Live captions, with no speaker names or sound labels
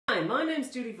Hi, my name's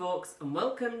Judy Vaulks and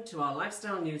welcome to our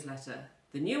lifestyle newsletter,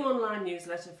 the new online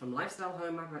newsletter from Lifestyle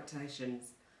Home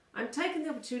Adaptations. I'm taking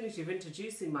the opportunity of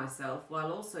introducing myself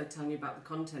while also telling you about the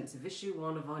contents of issue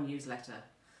 1 of our newsletter.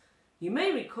 You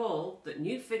may recall that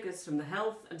new figures from the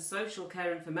Health and Social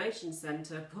Care Information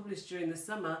Centre published during the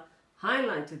summer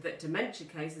highlighted that dementia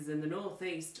cases in the North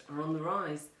East are on the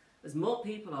rise as more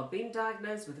people are being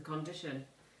diagnosed with the condition.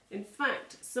 In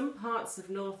fact, some parts of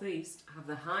North East have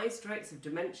the highest rates of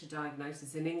dementia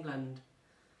diagnosis in England.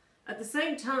 At the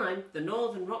same time, the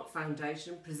Northern Rock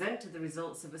Foundation presented the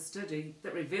results of a study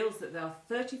that reveals that there are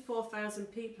 34,000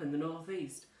 people in the North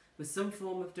East with some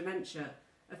form of dementia,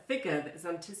 a figure that is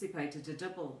anticipated to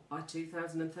double by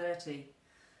 2030.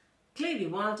 Clearly,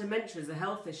 while dementia is a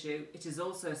health issue, it is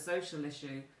also a social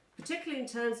issue, particularly in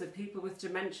terms of people with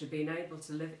dementia being able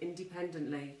to live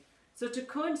independently. So to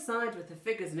coincide with the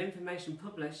figures and information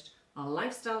published, our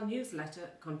lifestyle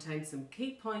newsletter contains some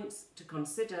key points to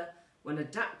consider when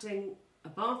adapting a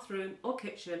bathroom or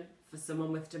kitchen for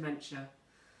someone with dementia.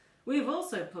 We have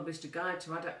also published a guide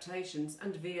to adaptations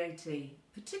and VAT,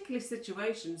 particularly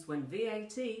situations when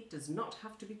VAT does not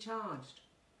have to be charged.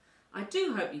 I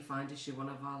do hope you find issue 1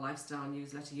 of our lifestyle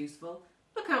newsletter useful.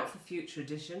 Look out for future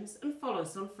editions and follow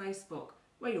us on Facebook,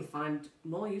 where you'll find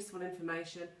more useful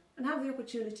information and have the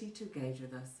opportunity to engage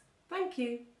with us. Thank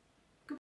you.